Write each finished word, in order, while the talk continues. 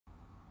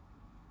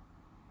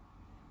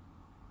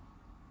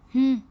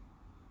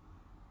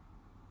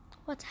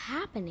What's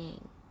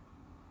happening?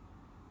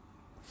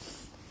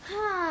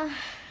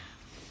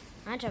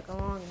 I took a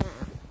long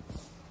nap.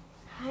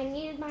 I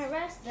needed my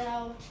rest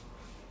though.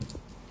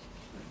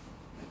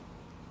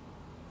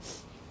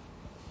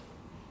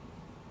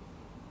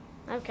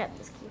 I've kept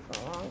this key for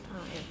a long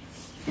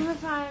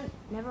time.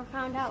 Never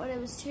found out what it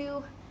was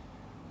to.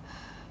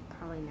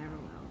 Probably never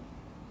will.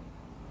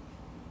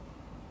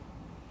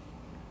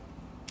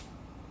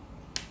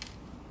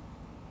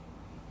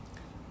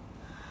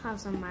 Have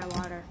some of my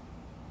water.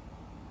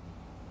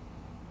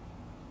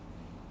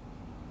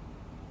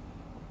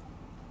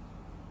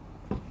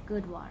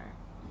 Good water.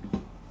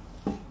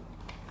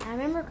 I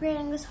remember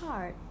creating this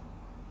heart.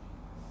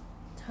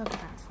 It took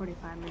about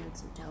 45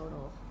 minutes in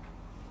total.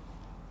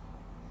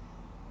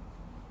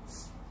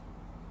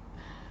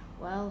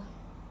 Well,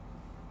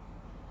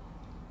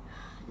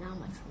 not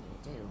much for me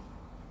to do.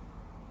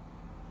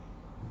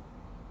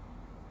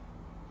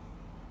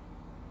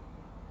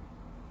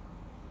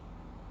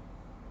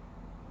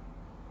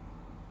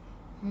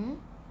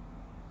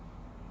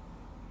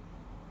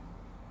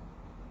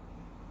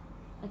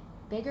 A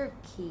bigger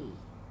key.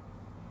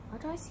 Why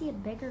do I see a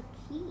bigger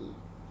key?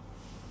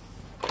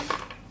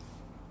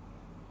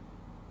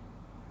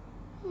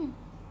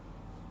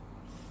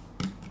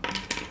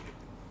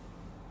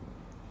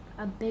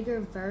 A bigger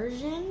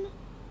version?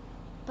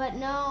 But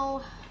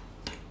no.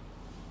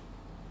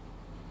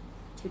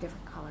 Two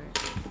different colors.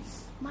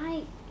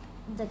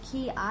 The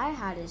key I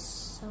had is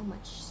so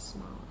much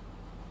smaller.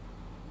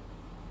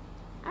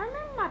 I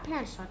remember my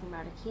parents talking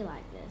about a key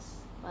like this,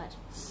 but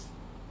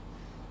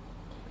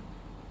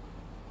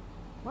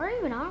where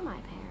even are my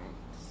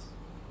parents?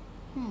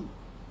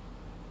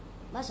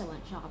 Unless I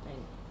went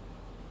shopping.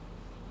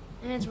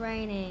 And it's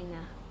raining.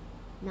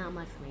 Not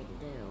much for me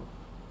to do.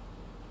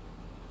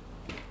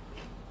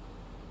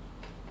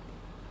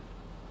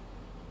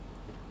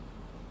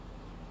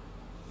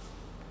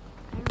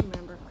 I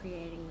remember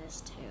creating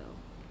this too.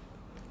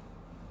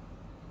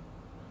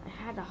 I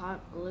had to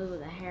hot glue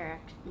the hair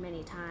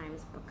many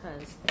times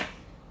because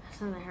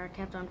some of the hair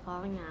kept on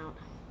falling out.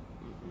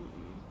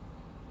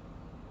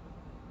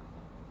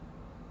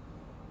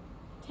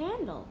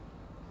 Candle.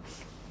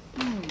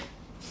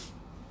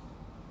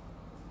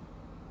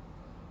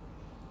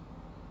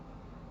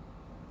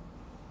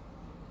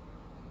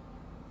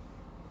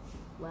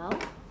 Well,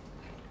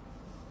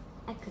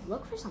 I could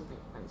look for something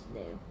fun to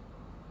do.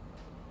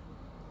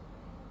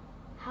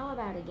 How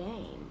about a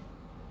game?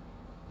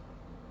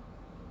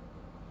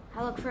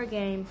 I'll look for a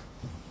game.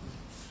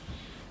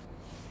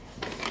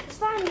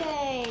 Slime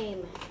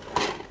game!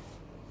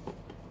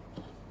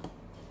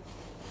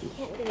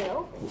 Can't get it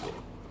open.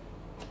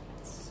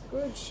 It's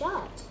screwed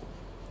shut.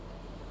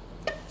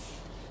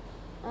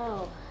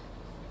 Oh,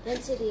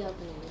 density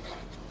opening.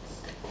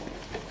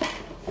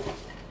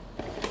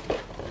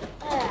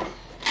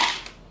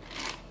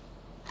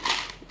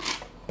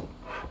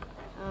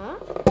 Huh?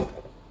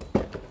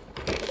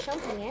 There's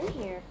something in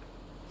here.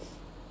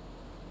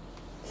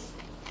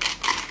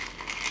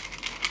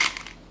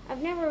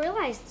 I've never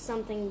realized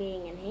something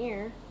being in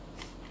here.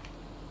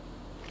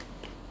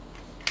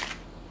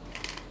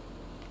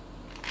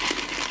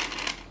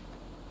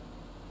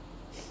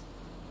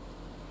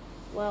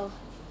 Well,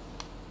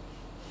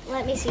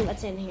 let me see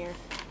what's in here.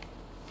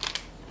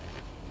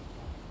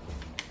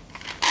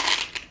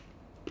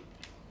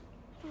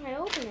 I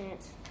open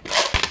it.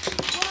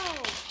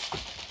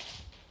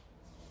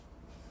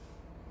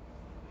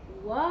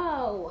 Whoa!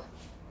 Whoa!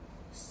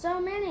 So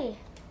many.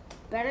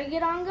 Better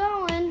get on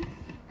going.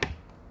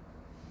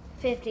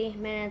 50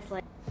 minutes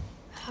later.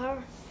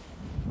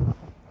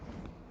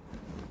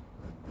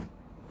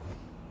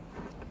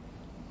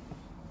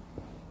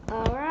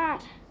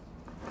 Alright.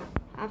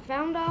 I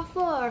found all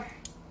 4.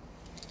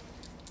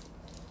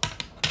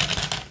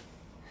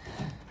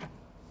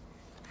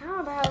 How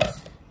about...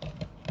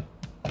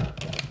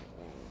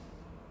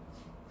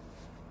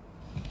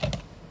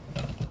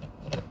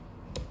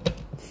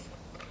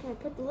 I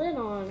put the lid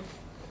on.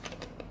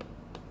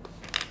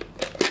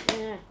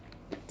 Yeah.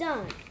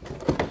 Done.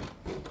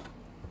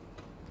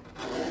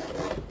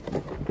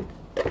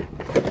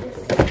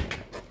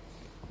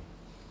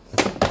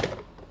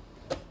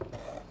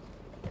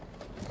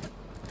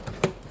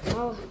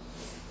 Oh,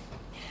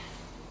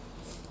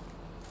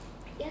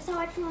 I guess I'll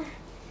wait for my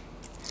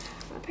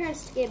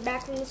parents to get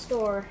back from the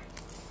store.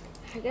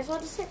 I guess I'll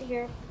just sit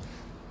here.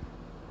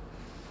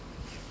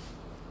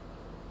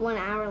 1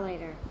 hour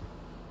later.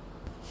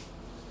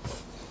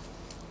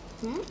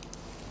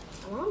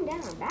 Mom and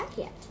Dad aren't back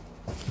yet.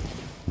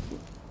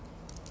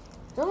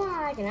 It's only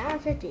like an hour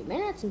and 50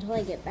 minutes until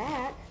they get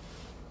back.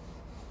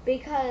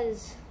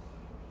 Because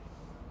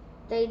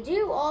it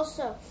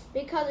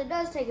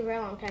does take a very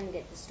long time to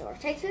get to the store. It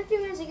takes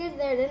 15 minutes to get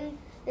there, then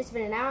they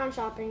spend an hour on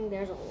shopping.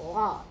 There's a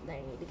lot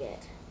they need to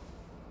get.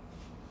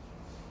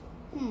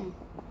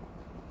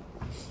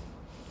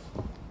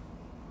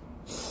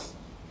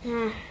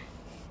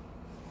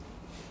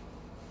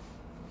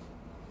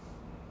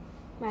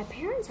 My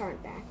parents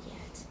aren't back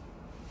yet.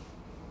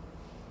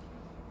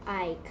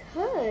 I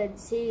could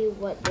see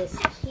what this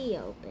key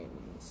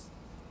opens.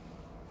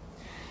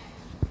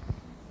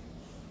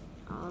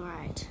 All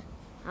right,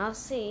 I'll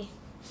see.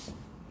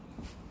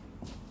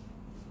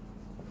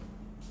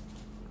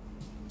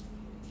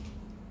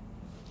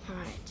 All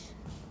right.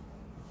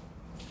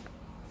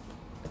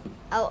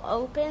 I'll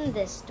open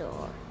this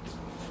door.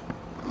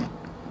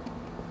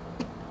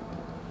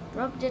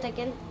 Rubbed it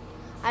again.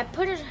 I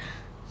put it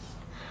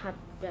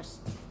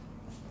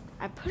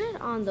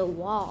on the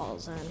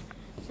walls and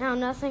now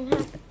nothing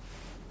happened.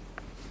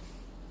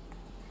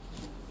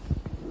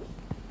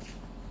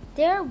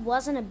 There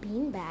wasn't a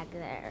beanbag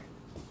there.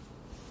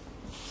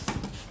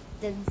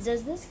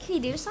 Does this key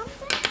do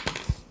something?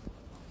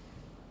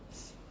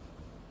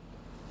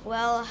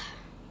 Well,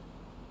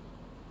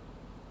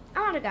 I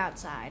want to go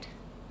outside.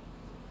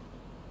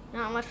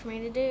 Not much for me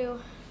to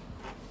do.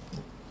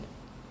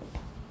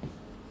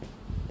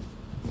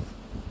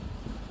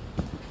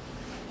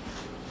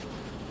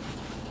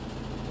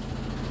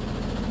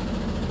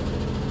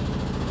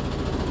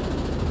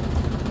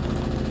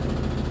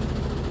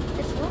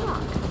 It's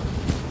locked.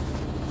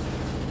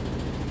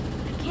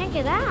 I can't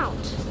get out.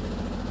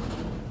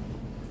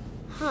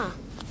 Huh.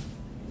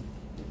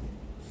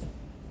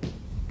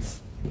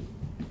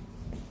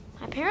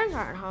 My parents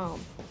aren't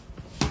home.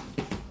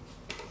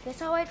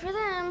 Guess I'll wait for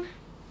them.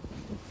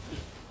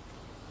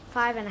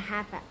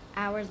 5.5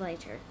 hours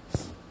later.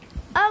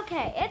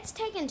 Okay, it's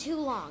taken too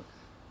long.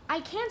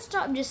 I can't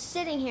stop just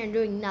sitting here and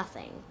doing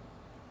nothing.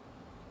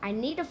 I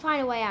need to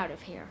find a way out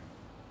of here.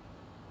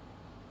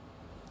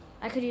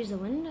 I could use the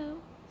window.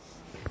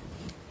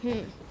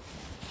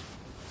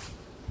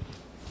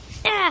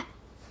 Ah!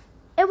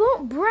 It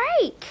won't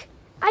break.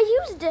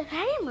 I used a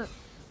hammer.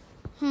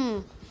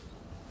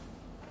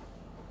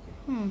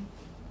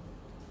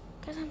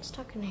 Guess I'm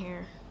stuck in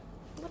here.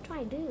 What do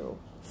I do?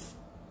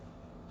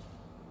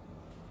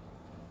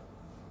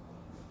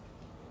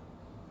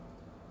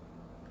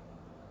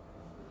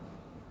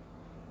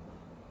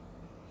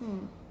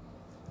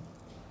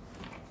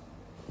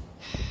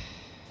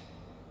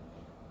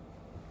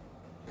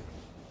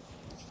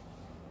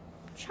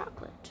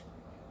 Chocolate.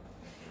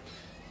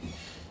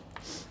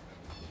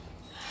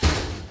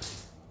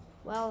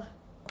 Well,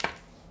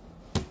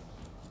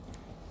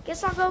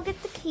 guess I'll go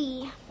get the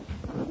key.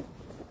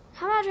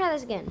 How about I try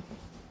this again?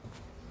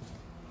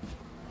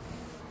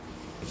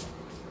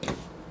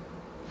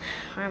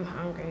 I'm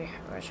hungry.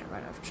 I wish I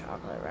might have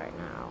chocolate right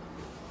now.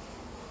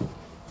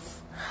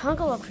 I'll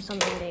go look for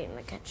something to eat in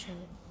the kitchen.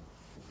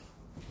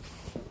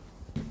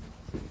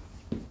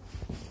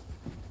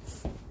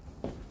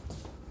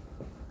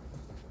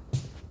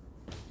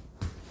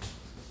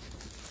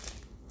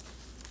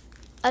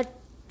 A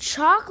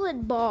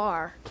chocolate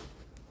bar.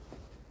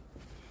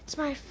 It's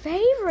my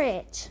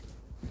favorite.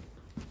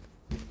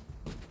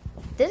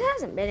 This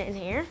hasn't been in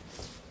here.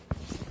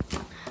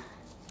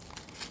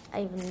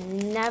 I've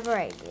never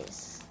ate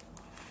this.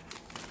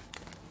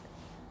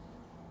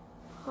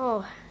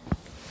 Oh,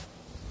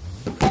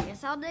 I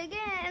guess I'll dig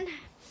in.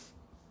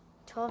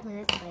 12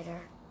 minutes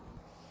later.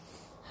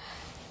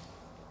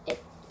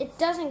 It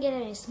doesn't get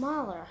any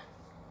smaller.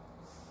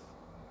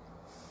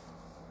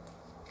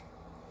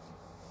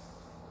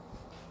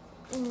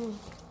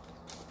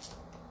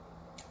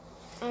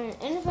 An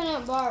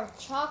infinite bar of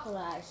chocolate,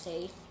 I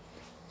see.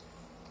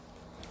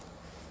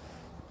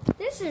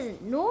 This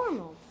isn't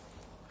normal.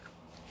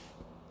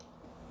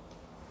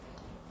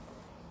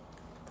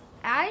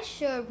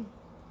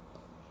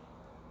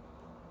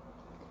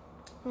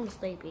 I'm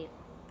sleepy.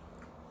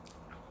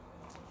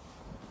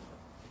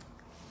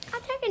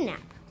 I'll take a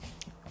nap.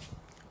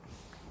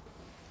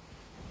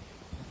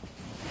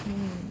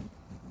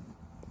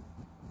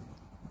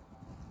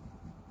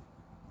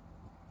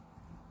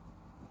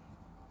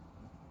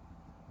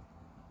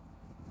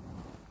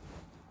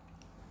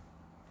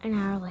 An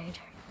hour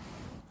later.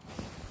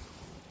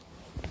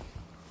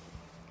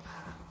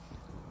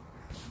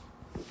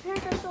 My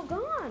parents are still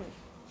gone.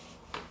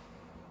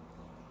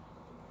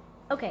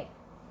 Okay,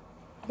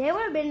 they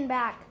would have been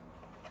back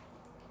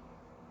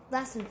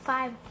less than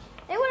 5.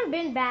 They would have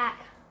been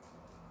back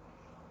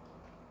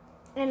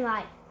in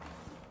like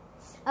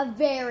a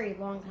very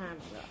long time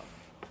ago.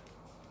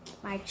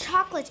 My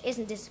chocolate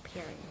isn't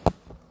disappearing.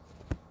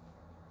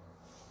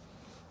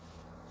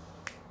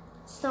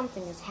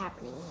 Something is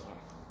happening here.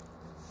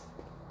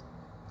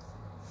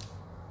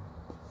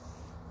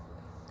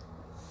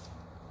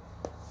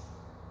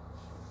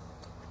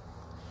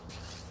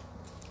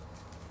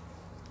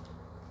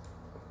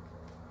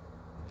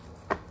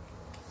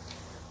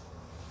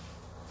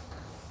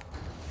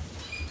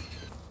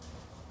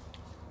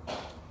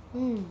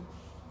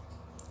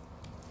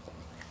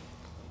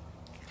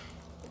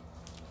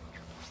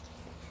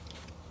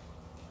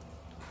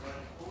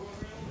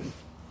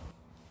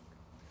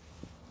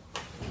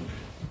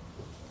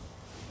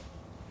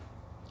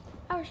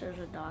 I wish there was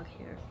a dog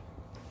here.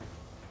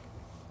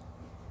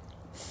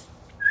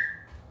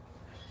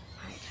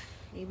 Alright,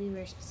 maybe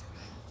very specific.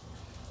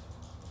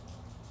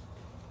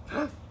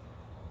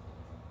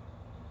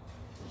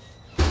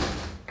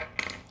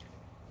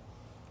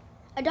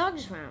 A A dog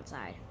just went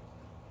outside.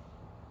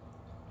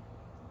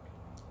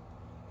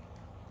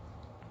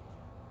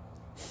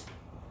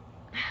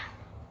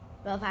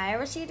 But if I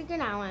ever see it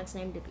again, I want its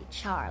name to be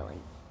Charlie.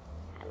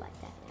 I like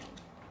that name.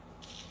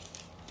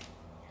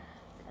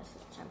 Guess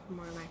it's time for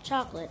more of my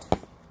chocolate.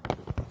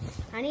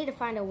 I need to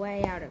find a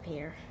way out of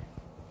here.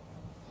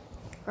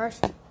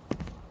 First,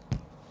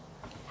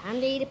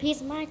 time to eat a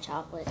piece of my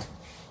chocolate.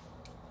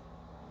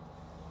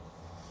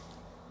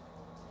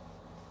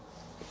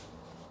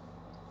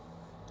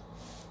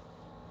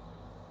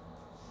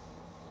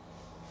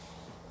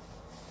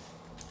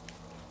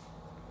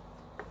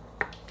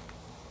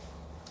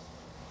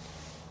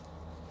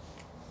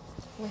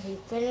 When he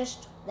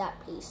finished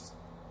that piece.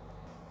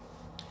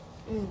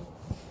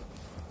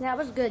 That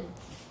was good.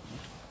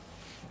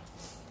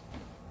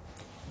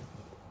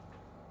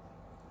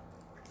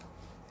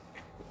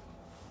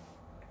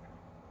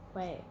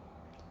 Wait.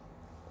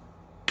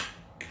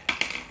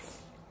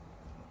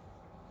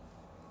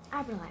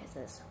 I realize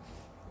this.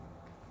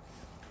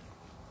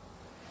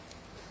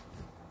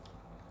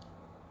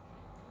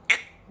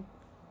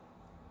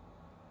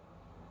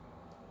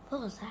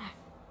 What was that?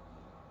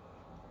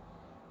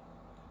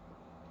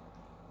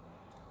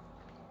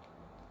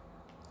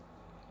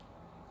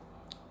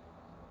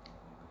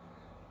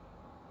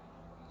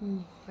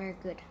 Very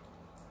good.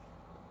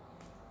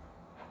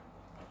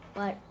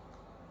 But,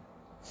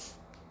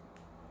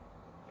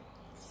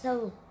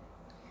 so,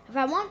 if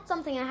I want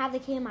something, I have the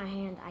key in my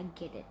hand, I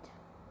get it.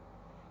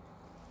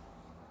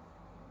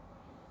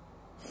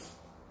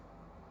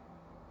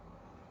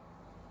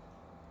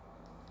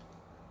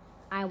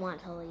 I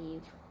want to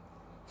leave.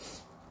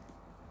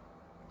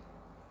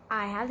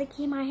 I have the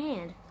key in my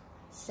hand,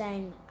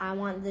 saying I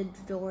want the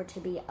door to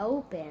be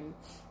open.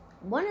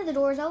 One of the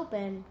doors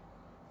open,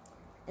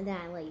 and then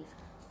I leave.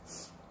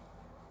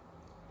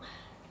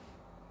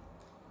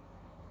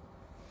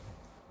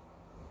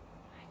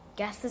 I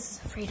guess this is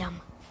freedom.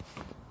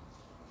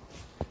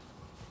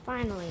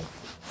 Finally.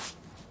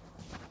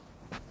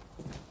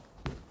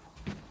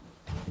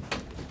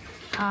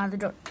 The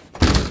door.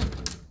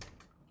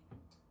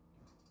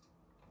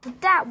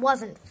 That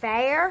wasn't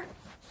fair.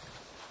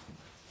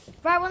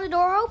 Right when the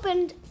door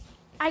opened,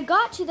 I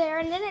got to there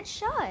and then it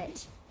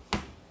shut.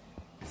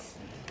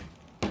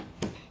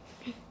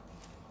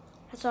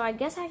 So I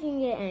guess I can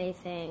get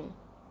anything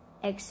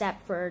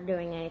except for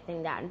doing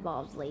anything that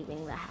involves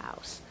leaving the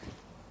house.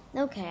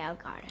 Okay, I've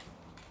got it.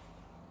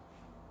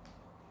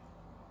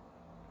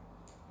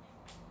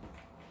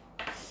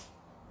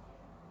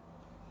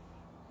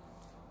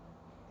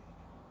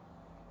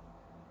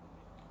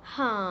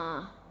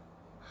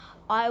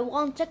 I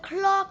want a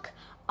clock,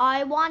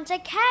 I want a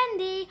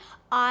candy,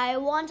 I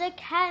want a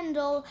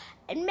candle,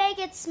 and make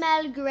it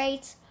smell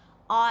great.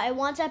 I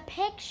want a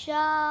picture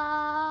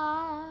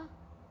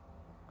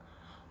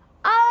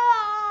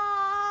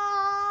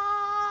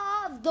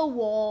of the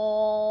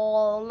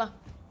wall.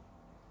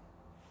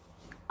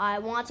 I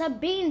want a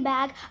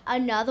beanbag,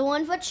 another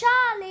one for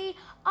Charlie.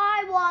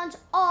 I want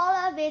all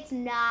of it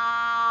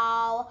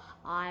now.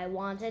 I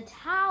want a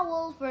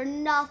towel for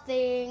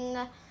nothing.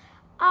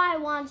 I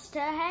want to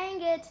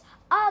hang it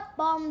up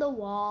on the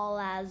wall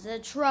as a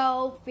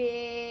trophy.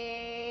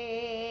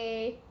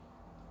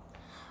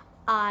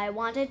 I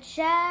want a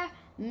chair,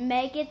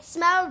 make it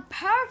smell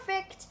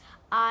perfect.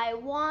 I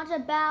want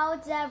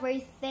about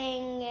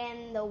everything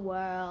in the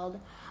world.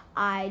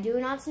 I do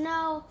not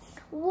know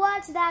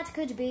what that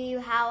could be.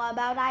 How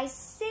about I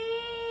see?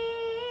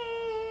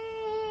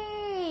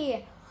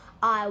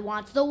 I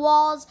want the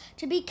walls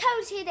to be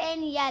coated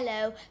in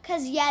yellow,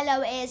 'cause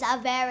yellow is a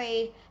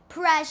very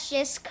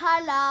precious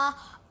color.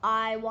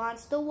 I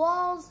want the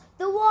walls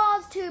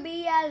to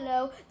be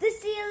yellow. The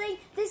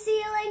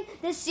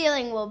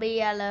ceiling will be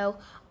yellow.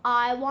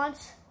 I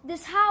want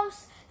this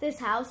house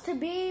to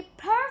be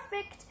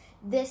perfect.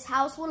 This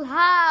house will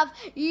have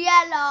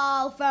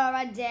yellow for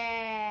a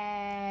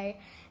day,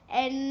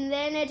 and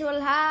then it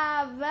will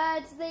have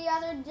it the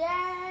other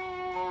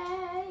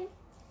day.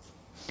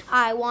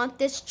 I want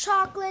this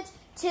chocolate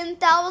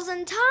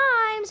 10,000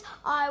 times.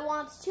 I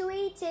want to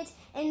eat it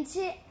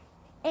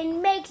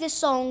and make the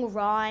song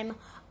rhyme.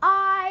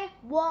 I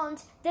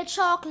want the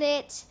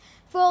chocolate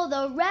for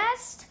the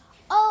rest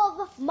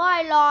of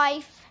my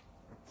life.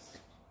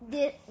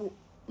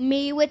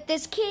 Me with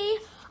this key,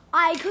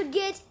 I could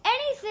get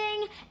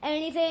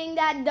anything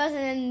that doesn't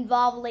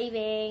involve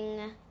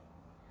leaving.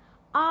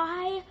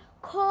 I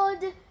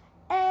could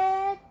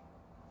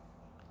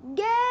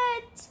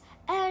get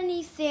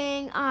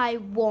anything I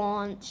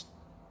want.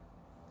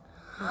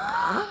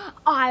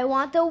 I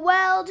want the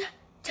world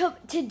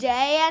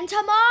today and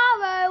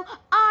tomorrow.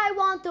 I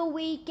want the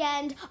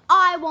weekend.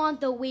 I want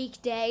the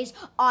weekdays.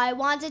 I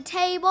want a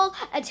table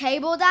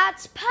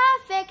that's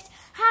perfect.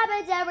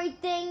 Have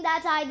everything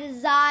that I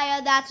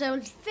desire that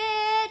will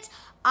fit.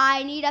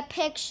 I need a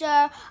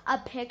picture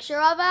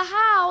of a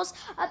house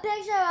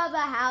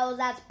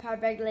that's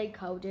perfectly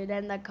coated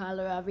in the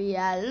color of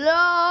yellow.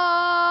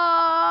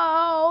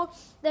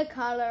 The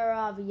color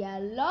of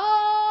yellow.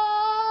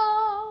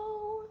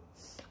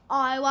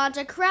 I want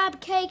a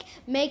crab cake,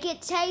 make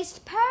it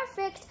taste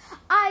perfect.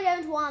 I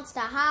don't want to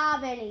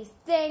have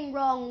anything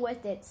wrong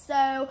with it,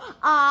 so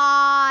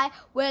I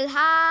will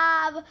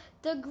have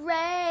the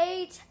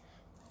great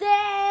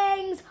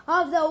things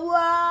of the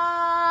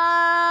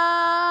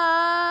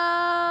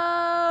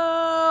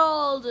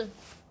world.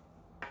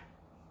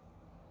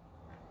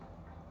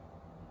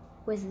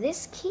 With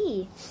this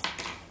key,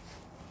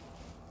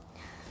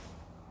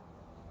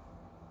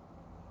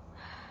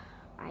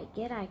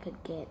 I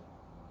could get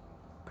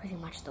pretty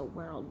much the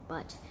world,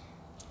 but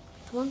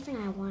the one thing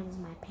I want is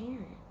my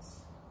parents.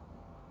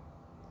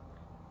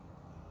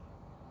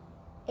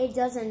 It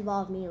doesn't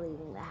involve me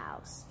leaving the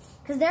house,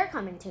 because they're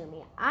coming to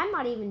me. I'm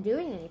not even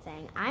doing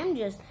anything. I'm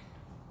just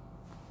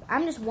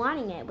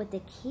wanting it with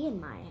the key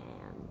in my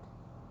hand.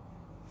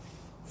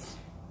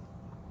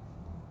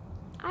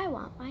 I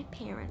want my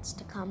parents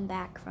to come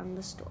back from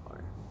the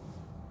store.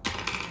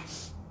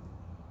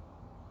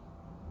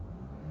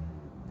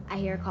 I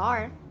hear a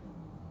car.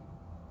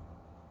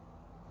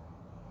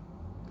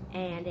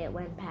 And it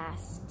went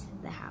past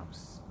the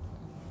house.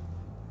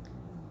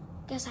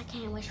 Guess I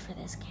can't wish for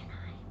this, can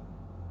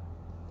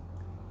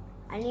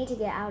I? I need to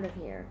get out of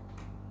here.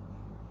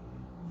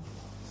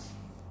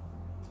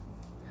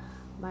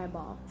 My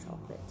ball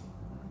chocolate.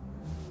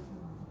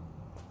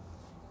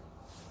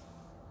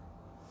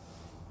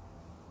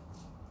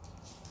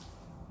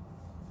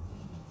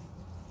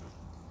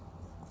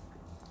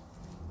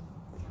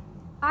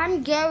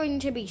 I'm going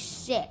to be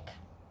sick.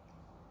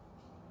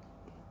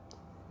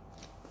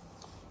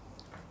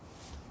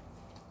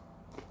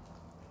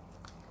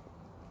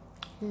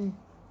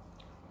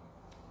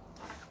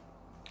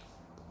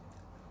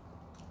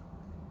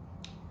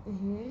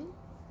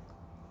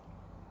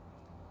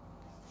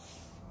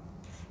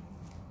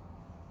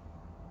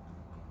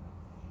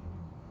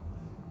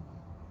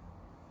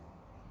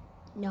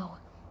 No.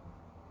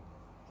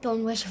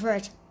 Don't wish for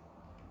it.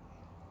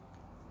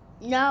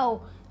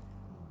 No.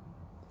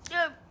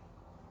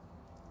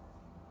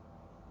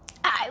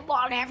 I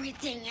want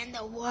everything in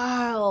the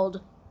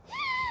world.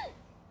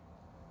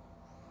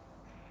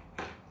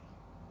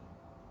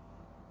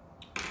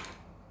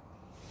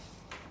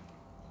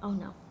 Oh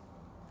no.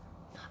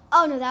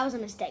 Oh no, that was a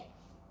mistake.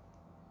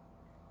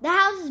 The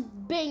house is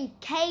being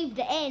caved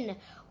in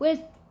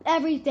with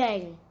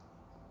everything.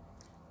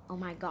 Oh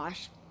my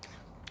gosh.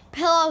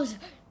 Pillows,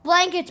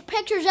 blankets,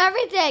 pictures,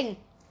 everything.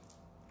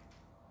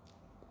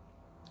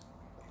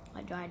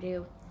 What do I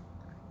do?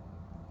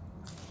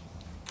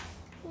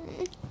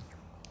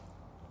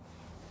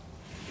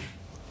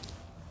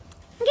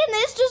 Can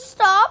this just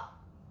stop?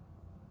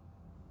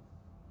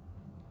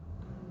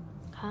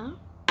 Huh?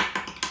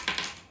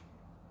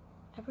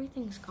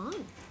 Everything's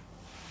gone.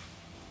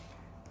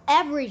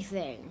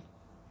 Everything.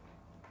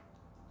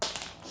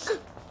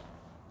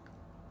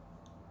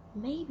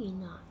 Maybe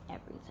not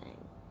everything.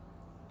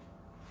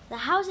 The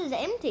house is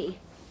empty.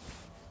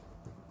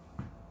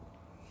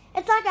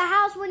 It's like a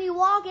house when you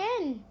walk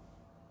in.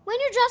 When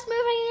you're just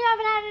moving and you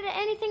haven't added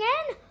anything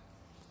in.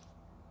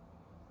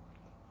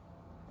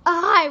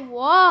 I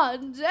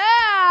want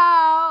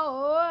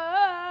out.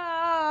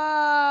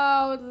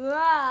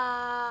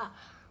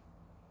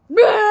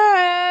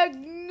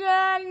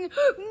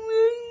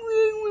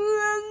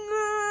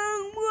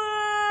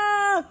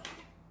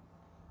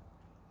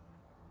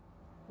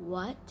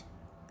 What?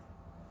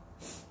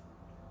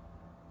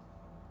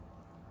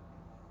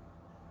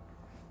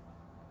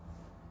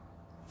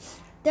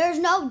 There's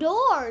no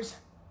doors.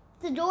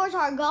 The doors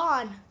are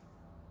gone.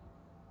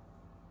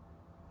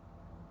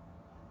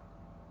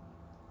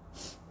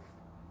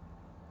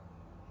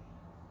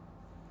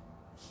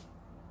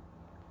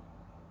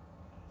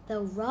 The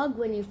rug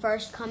when you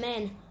first come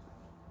in.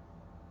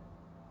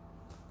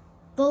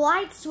 The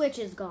light switch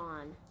is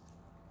gone.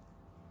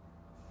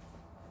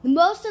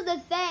 Most of the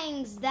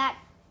things that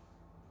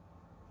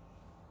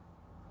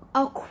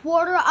a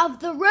quarter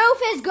of the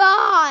roof is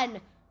gone.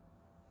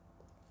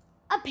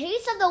 A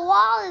piece of the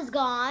wall is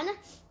gone.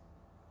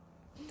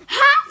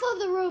 Half of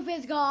the roof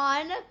is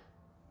gone.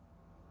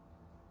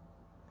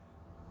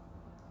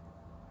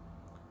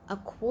 A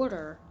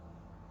quarter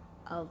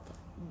of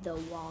the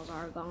walls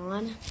are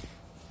gone.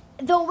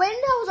 The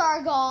windows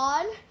are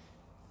gone.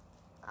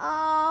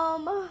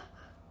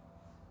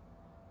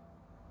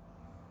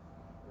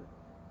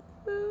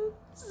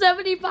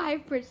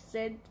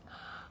 75%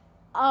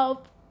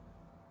 of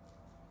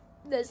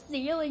the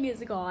ceiling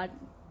is gone.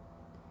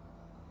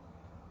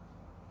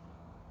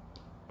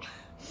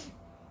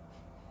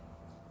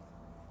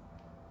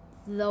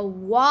 The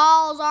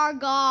walls are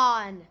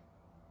gone.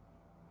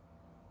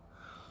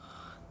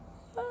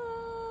 The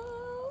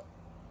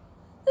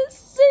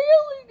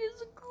ceiling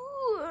is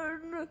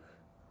gone.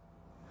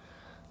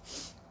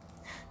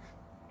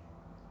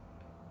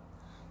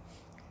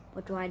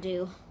 What do I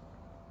do?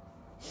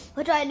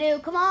 What do I do?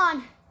 Come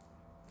on.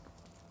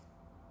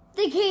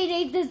 The key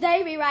needs to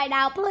save me right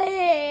now,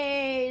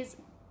 please.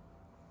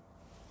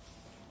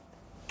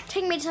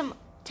 Take me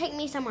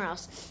somewhere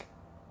else.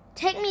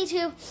 Take me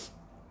to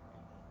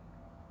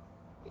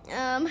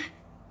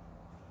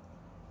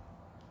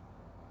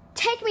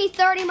take me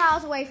 30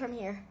 miles away from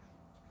here.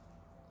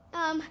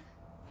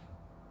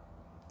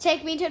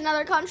 Take me to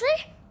another country?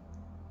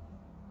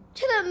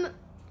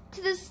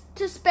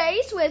 To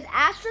space with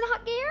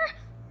astronaut gear?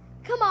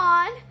 Come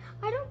on.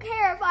 I don't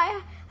care if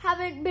I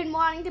haven't been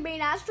wanting to be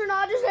an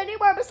astronaut just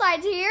anywhere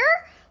besides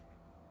here.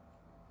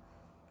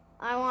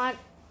 I want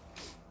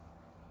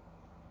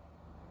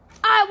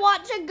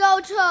to go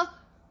to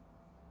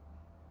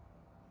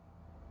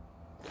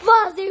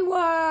Fuzzy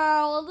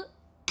World.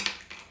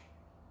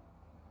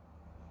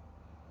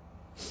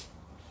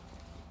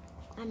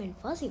 I'm in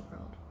Fuzzy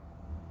World.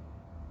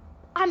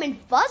 I'm in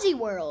Fuzzy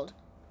World.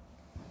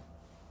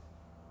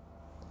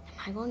 Am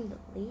I going to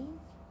leave?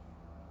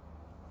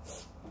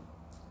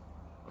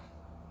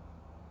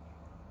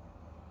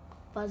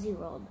 Fuzzy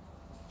World.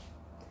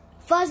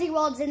 Fuzzy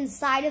World's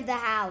inside of the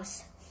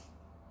house.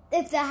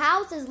 If the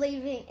house is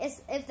leaving,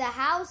 if the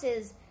house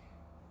is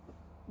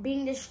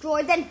being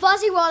destroyed, then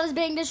Fuzzy World is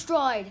being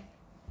destroyed.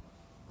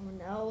 Oh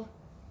no.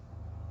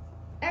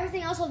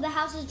 Everything else of the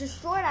house is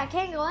destroyed. I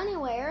can't go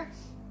anywhere.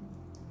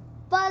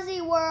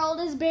 Fuzzy World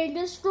is being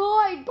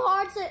destroyed.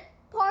 Parts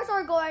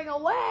are going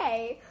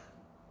away.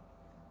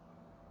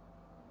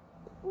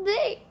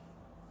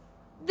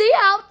 The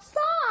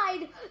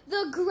outside,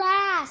 the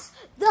grass,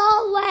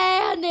 the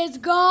land is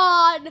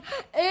gone.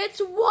 It's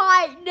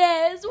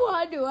whiteness.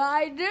 What do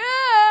I do?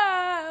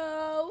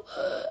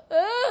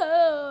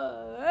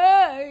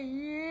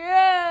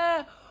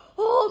 Yeah.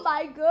 Oh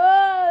my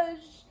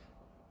gosh.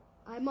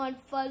 I'm on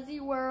Fuzzy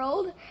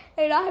World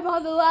and I'm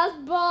on the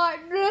last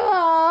part. No.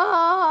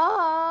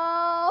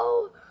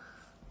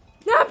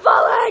 I'm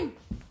falling.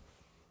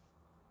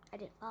 I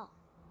didn't fall.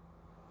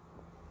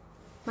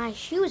 My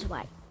shoe is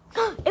white.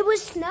 It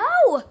was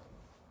snow!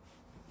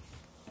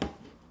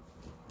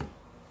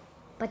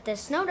 But the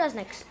snow doesn't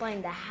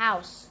explain the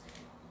house.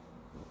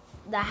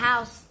 The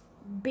house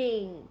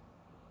being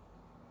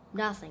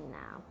nothing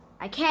now.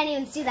 I can't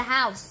even see the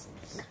house.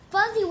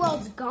 Fuzzy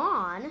World's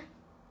gone.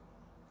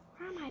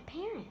 Where are my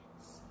parents?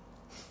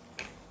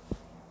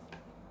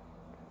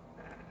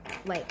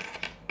 Wait.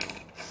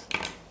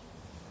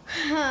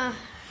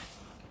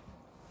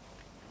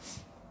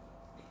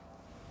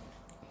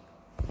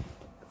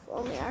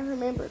 Only I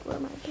remembered where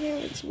my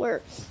parents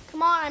were.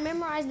 Come on, I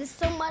memorized this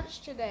so much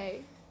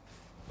today.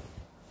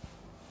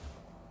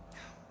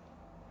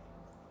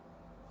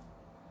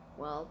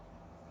 Well,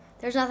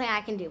 there's nothing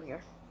I can do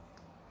here.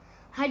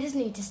 I just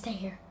need to stay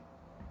here.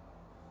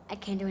 I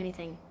can't do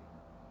anything.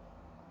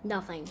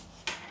 Nothing.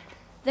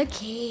 The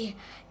key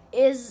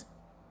destroyed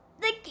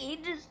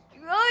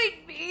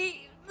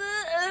me.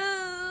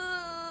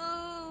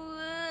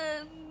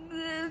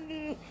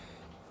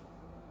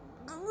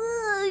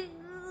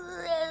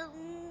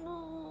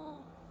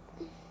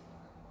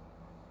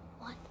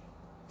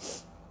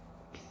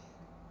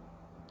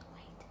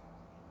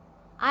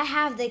 I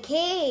have the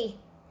key.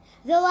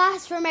 The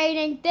last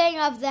remaining thing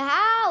of the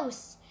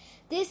house.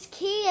 This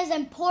key is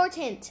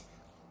important.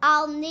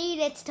 I'll need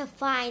it to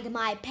find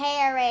my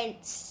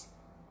parents.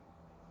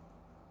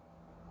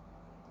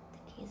 The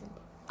key is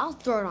important. I'll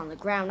throw it on the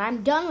ground.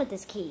 I'm done with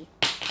this key.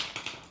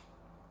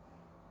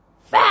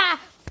 Ah!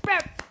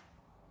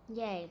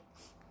 Yay.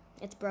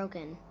 It's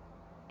broken.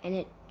 And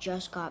it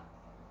just got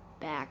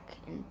back.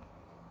 And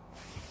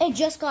it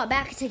just got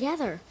back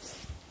together.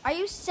 Are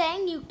you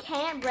saying you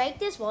can't break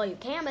this? Well, you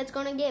can, but it's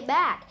going to get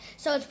back.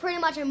 So it's pretty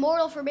much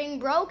immortal for being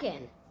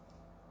broken.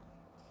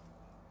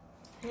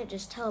 And it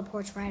just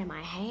teleports right in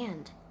my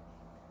hand.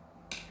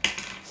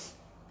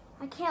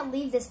 I can't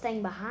leave this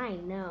thing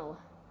behind, no.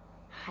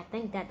 I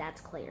think that's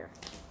clear.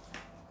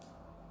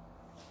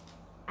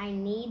 I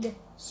need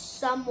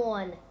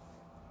someone.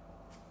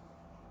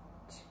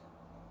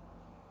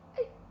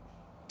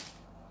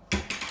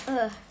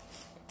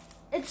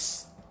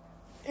 It's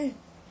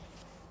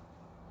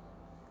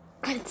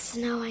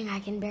snowing. I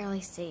can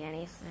barely see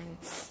anything.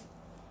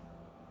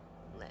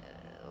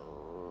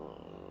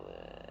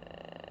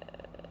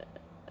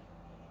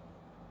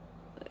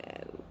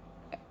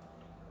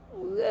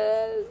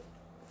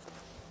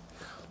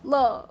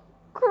 Look,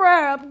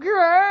 crab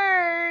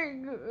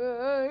cake.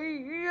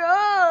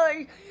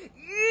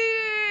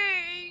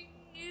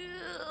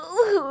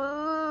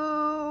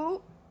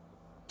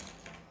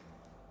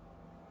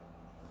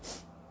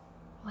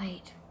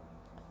 Wait.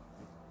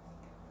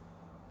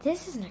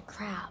 This isn't a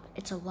crab,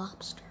 it's a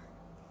lobster.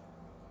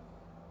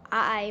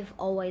 I've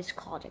always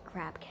called it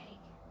crab cake.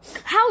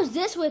 How is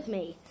this with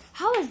me?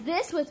 How is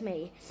this with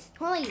me?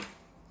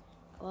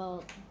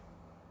 Well,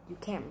 you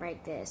can't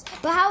break this.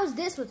 But how is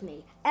this with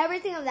me?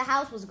 Everything of the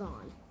house was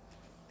gone.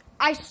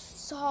 I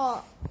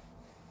saw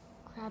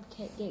crab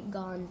cake get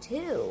gone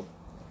too.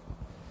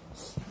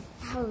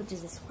 How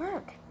does this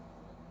work?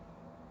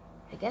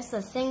 I guess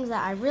the things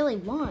that I really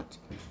want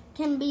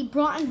can be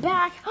brought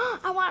back.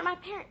 I want my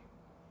parents.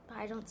 But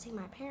I don't see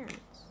my parents.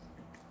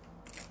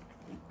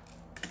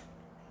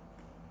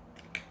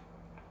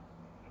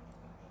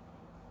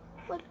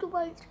 What do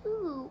I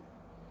do?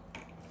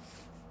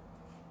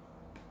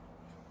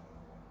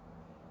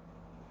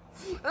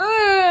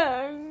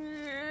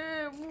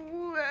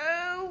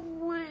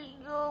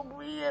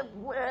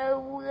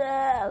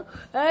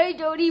 I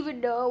don't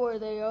even know where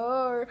they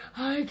are.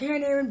 I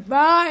can't even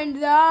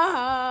find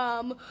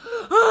them.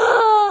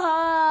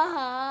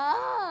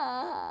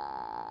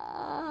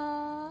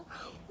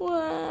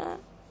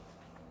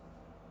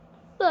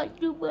 What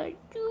do I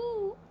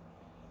do?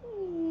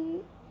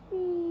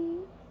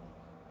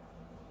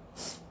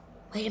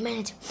 Wait a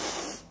minute.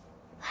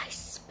 I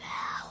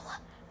smell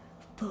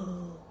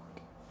food.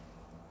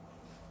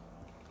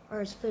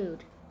 Where's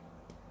food?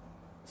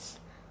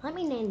 Let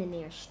me name the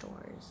nearest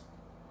stores.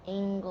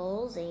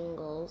 Ingles.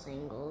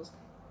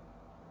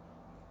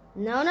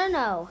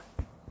 No.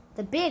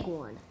 The big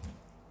one.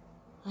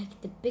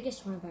 Like the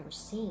biggest one I've ever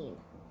seen.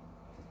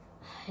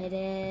 It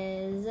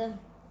is... What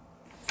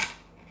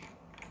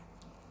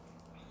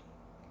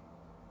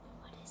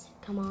is it?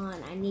 Come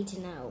on, I need to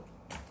know.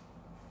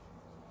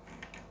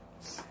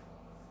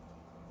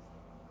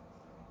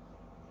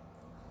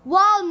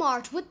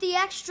 Walmart with the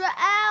extra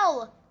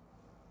L.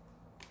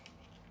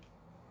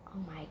 Oh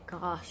my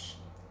gosh.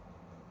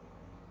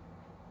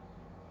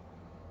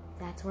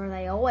 That's where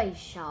they always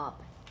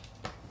shop.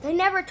 They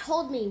never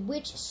told me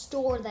which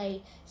store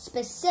they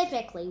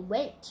specifically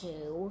went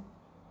to.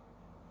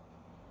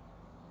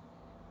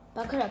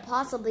 But could it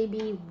possibly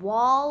be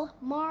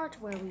Walmart,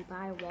 where we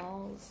buy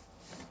walls?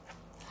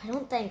 I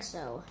don't think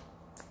so.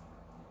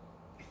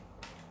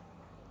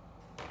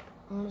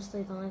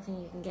 Honestly, the only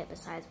thing you can get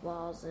besides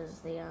walls is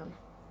the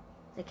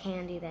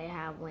candy they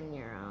have when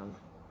you're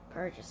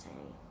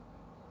purchasing.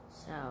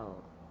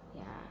 So,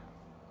 yeah.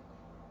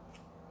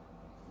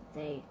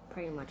 They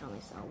pretty much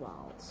only sell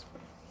walls.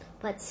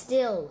 But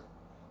still,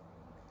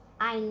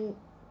 I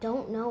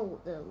don't know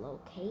the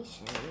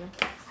location.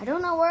 I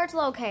don't know where it's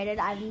located.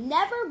 I've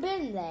never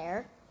been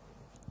there.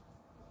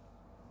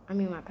 I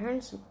mean, my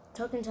parents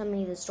took into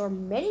me the store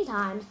many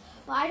times,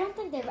 but I don't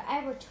think they've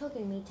ever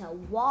taken me to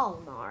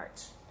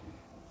Walmart.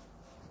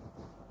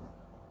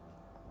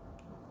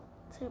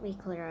 To be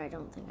clear, I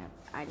don't think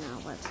I know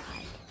what it's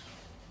like.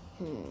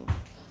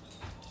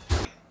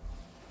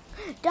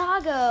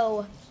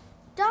 Doggo!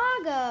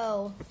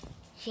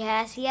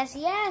 Yes.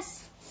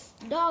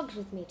 Dog's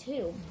with me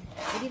too.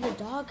 Maybe the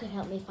dog could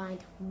help me find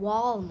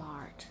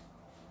Walmart.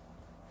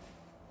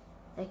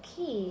 The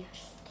key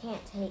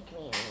can't take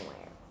me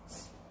anywhere.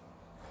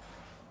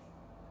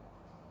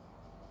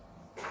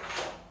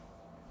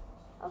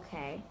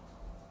 Okay.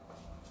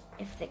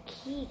 If the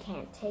key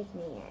can't take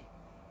me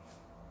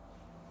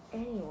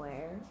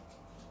anywhere,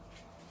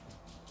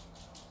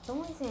 the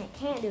only thing it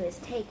can't do is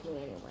take me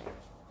anywhere.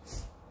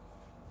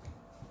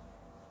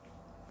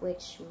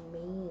 Which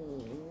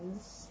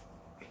means...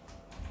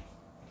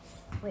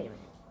 Wait a minute.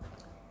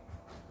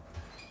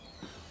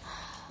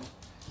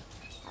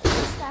 At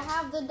least I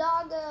have the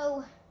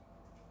doggo,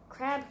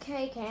 crab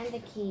cake, and the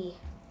key.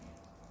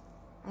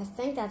 I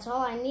think that's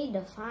all I need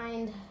to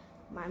find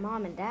my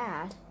mom and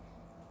dad.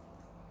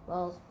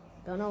 Well,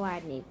 don't know why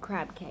I'd need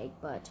crab cake,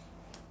 but...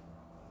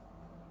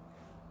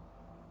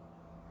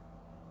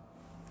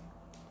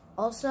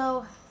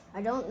 Also,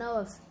 I don't know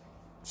if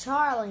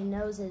Charlie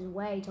knows his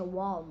way to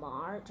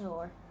Walmart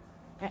or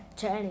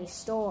to any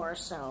store,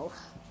 so...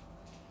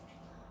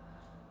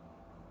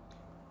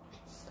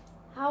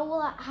 How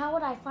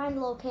would I find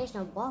the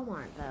location of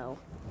Walmart, though?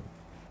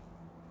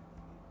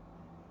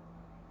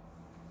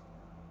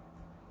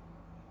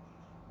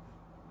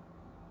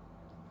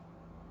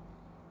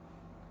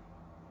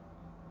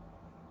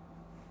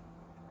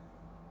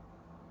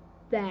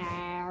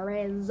 There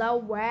is a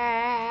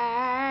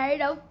way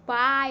to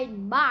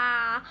find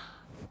my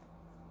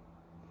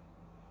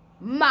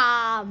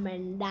mom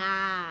and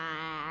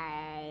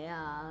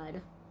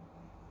dad.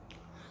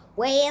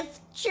 With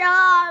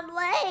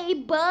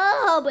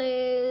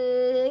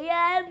charlee-bubba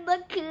and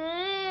the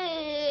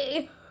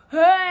key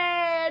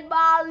and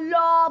my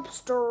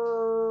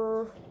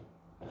lobster.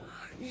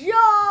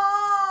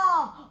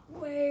 Yeah!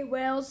 We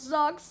will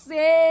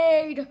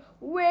succeed.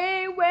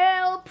 We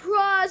will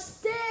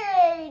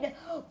proceed.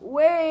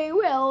 We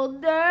will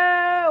do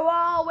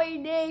all we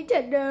need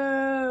to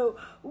do.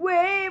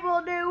 We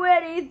will do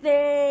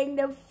anything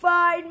to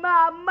find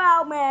my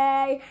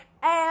mommy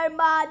and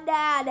my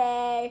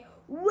daddy.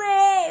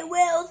 We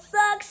will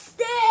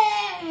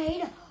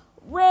succeed.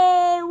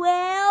 We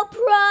will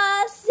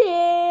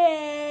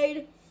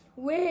proceed.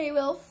 We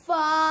will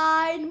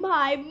find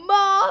my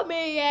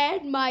mommy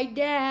and my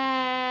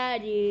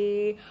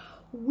daddy.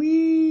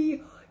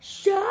 We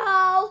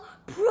shall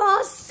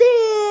proceed.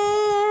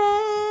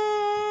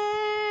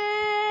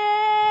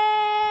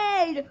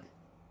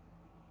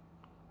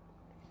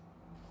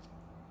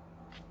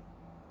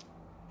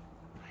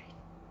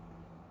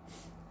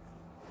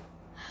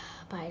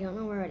 But I don't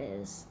know where it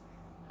is.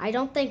 I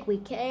don't think we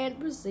can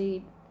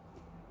proceed.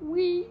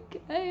 We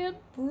can't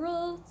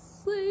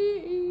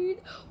proceed.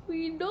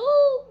 We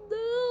don't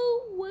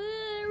know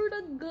where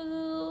to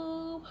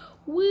go.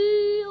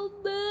 We'll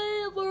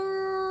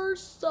never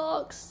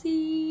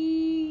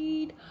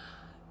succeed.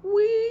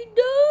 We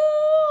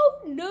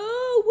don't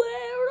know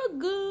where to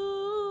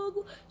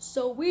go,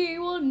 so we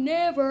will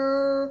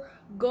never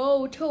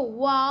go to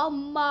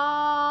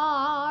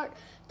Walmart.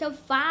 to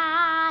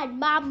find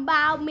my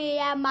mommy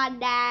and my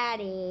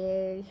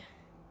daddy.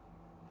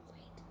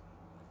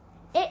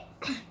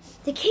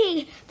 The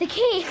key.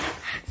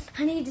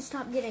 I need to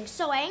stop getting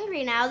so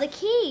angry now. The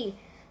key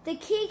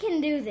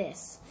can do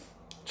this.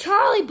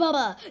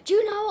 Charlee-bubba, do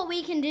you know what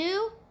we can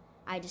do?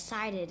 I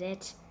decided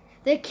it.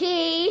 The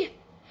key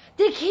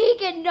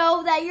can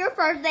know that your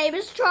first name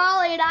is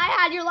Charlie and I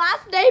had your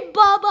last name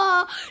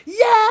Bubba.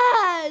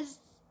 Yes!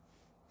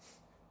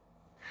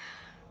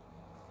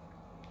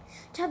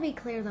 To be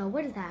clear though,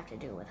 what does that have to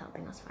do with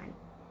helping us find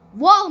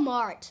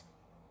Walmart?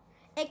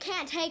 It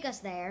can't take us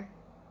there.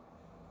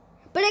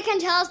 But it can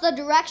tell us the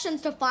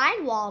directions to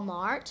find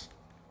Walmart.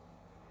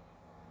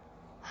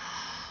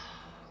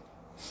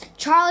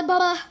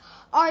 Charlee-bubba,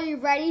 are you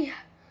ready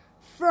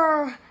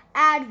for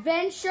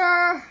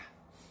adventure?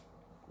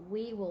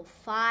 We will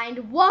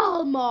find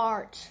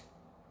Walmart.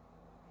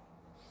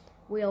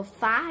 We'll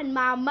find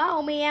my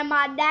mommy and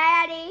my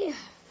daddy.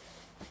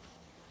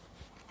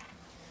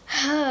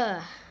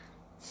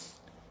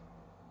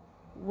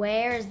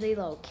 Where's the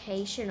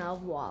location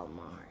of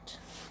Walmart?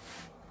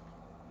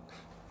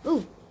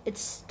 Ooh,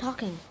 it's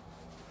talking.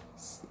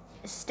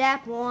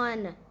 Step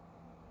 1.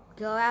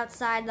 Go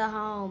outside the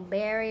home.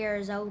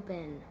 Barriers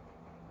open.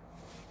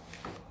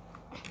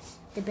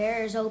 The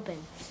barrier's open.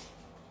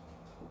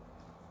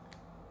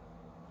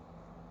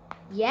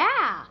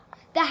 Yeah,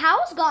 the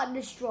house got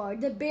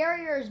destroyed. The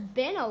barrier's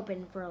been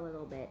open for a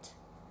little bit.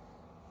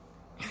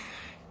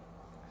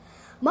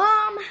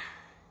 Mom,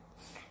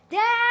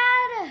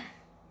 Dad,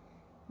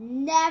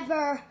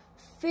 never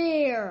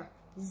fear.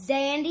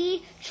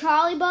 Zandy,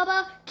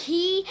 Charlee-bubba,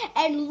 Key,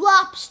 and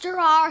Lobster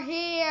are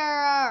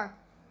here.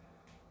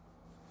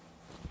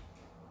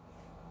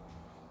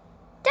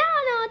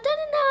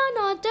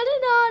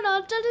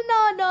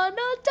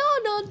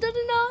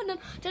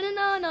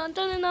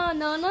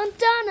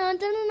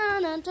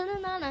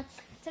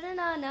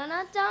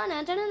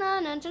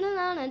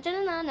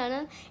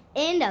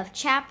 End of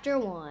chapter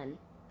 1.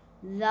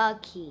 The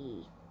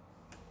Key.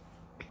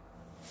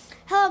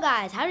 Hello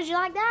guys, how did you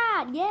like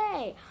that?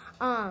 Yay!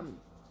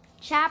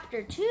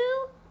 Chapter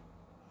 2,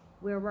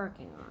 we're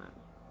working on.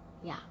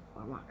 Yeah,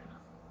 we're working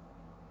on.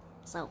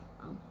 So,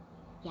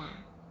 yeah.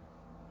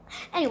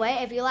 Anyway,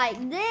 if you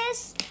like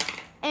this,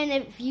 and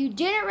if you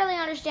didn't really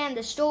understand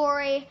the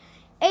story,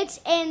 it's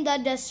in the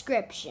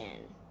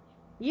description.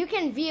 You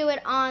can view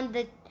it on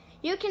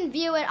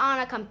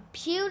a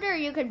computer,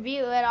 you can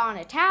view it on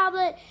a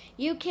tablet,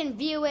 you can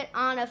view it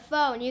on a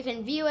phone, you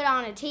can view it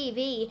on a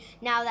TV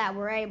now that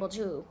we're able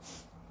to.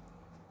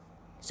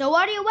 So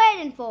what are you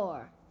waiting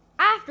for?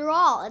 After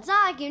all, it's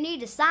not like you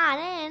need to sign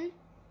in.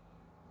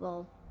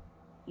 Well,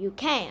 you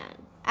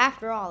can.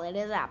 After all, it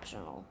is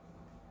optional.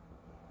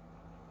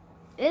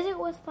 Is it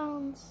with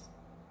phones?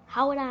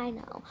 How would I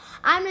know?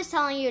 I'm just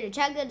telling you to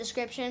check the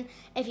description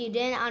if you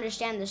didn't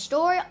understand the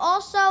story.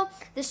 Also,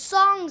 the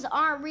songs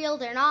aren't real.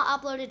 They're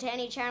not uploaded to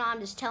any channel.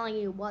 I'm just telling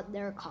you what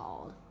they're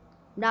called.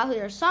 Not who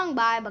they're sung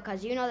by,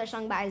 because you know they're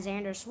sung by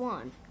Xander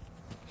Swan.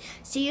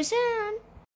 See you soon.